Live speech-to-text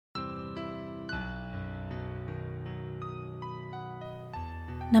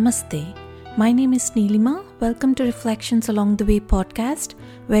Namaste. My name is Neelima. Welcome to Reflections Along the Way podcast,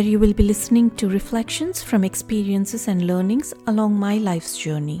 where you will be listening to reflections from experiences and learnings along my life's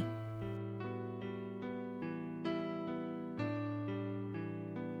journey.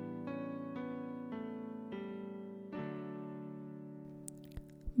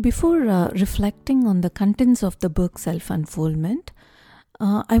 Before reflecting on the contents of the book Self-Unfoldment,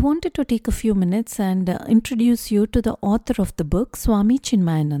 I wanted to take a few minutes and introduce you to the author of the book, Swami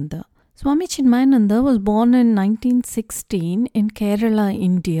Chinmayananda. Swami Chinmayananda was born in 1916 in Kerala,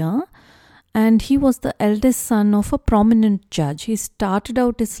 India, and he was the eldest son of a prominent judge. He started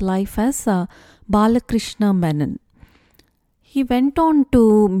out his life as Balakrishna Menon. He went on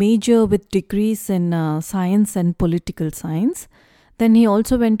to major with degrees in science and political science. Then he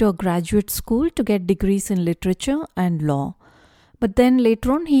also went to a graduate school to get degrees in literature and law. But then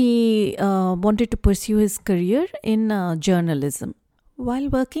later on, he wanted to pursue his career in journalism. While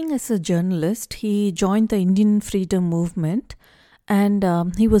working as a journalist, he joined the Indian freedom movement and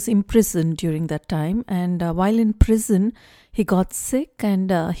he was imprisoned during that time. And while in prison, he got sick and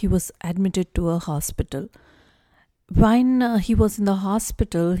he was admitted to a hospital. When he was in the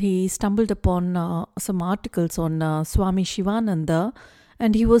hospital, he stumbled upon some articles on Swami Shivananda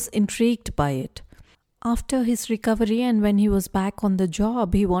and he was intrigued by it. After his recovery and when he was back on the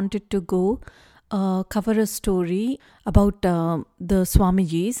job, he wanted to go cover a story about the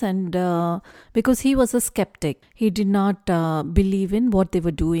Swamijis, and because he was a skeptic, he did not believe in what they were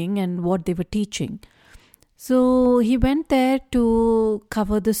doing and what they were teaching. So he went there to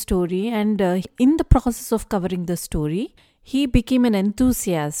cover the story, and in the process of covering the story, he became an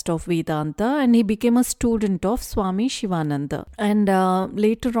enthusiast of Vedanta and he became a student of Swami Shivananda. And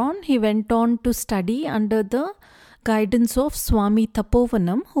later on, he went on to study under the guidance of Swami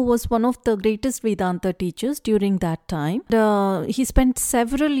Tapovanam, who was one of the greatest Vedanta teachers during that time. He spent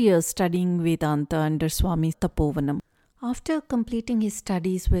several years studying Vedanta under Swami Tapovanam. After completing his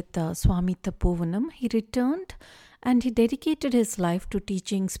studies with Swami Tapovanam, he returned and he dedicated his life to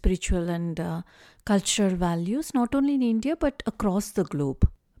teaching spiritual and cultural values, not only in India but across the globe.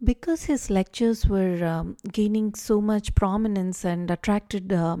 Because his lectures were gaining so much prominence and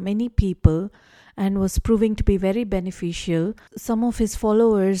attracted many people and was proving to be very beneficial, some of his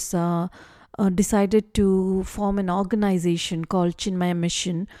followers decided to form an organization called Chinmaya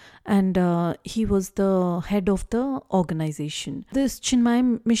Mission, and he was the head of the organization. This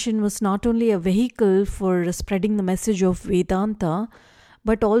Chinmaya Mission was not only a vehicle for spreading the message of Vedanta,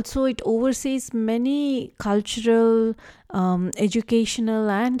 but also it oversees many cultural,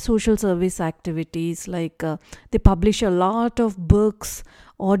 educational and social service activities. Like they publish a lot of books,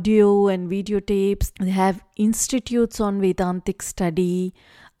 audio and videotapes. They have institutes on Vedantic study.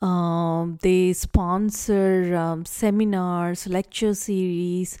 They sponsor seminars, lecture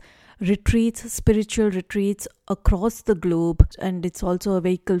series, retreats, spiritual retreats across the globe. And it's also a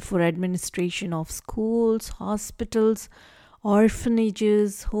vehicle for administration of schools, hospitals,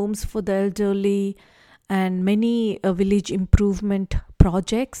 orphanages, homes for the elderly, and many village improvement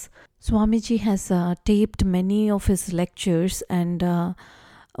projects. Swamiji has taped many of his lectures, and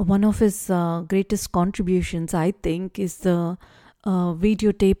one of his greatest contributions, I think, is the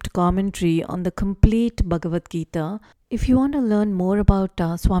videotaped commentary on the complete Bhagavad Gita. If you want to learn more about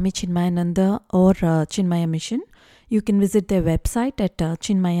Swami Chinmayananda or Chinmaya Mission, you can visit their website at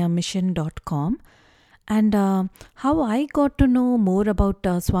chinmayamission.com. And how I got to know more about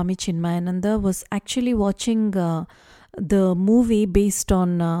Swami Chinmayananda was actually watching the movie based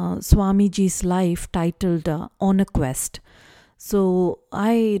on Swamiji's life titled On a Quest. So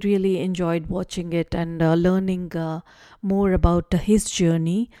I really enjoyed watching it and learning more about his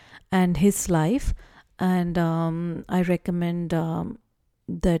journey and his life. And I recommend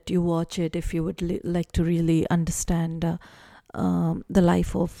that you watch it if you would like to really understand the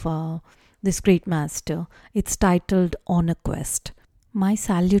life of this great master. It's titled On a Quest. My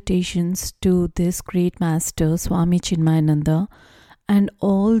salutations to this great master, Swami Chinmayananda, and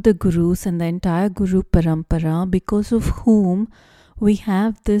all the gurus and the entire Guru Parampara, because of whom we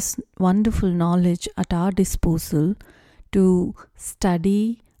have this wonderful knowledge at our disposal to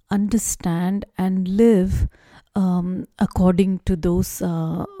study, understand, and live according to those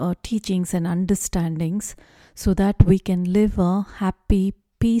teachings and understandings, so that we can live a happy,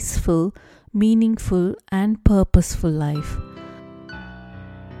 peaceful, meaningful, and purposeful life.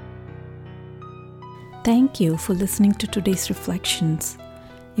 Thank you for listening to today's reflections.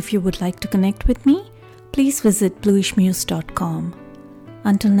 If you would like to connect with me, please visit bluishmuse.com.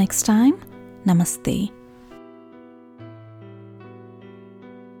 Until next time, Namaste.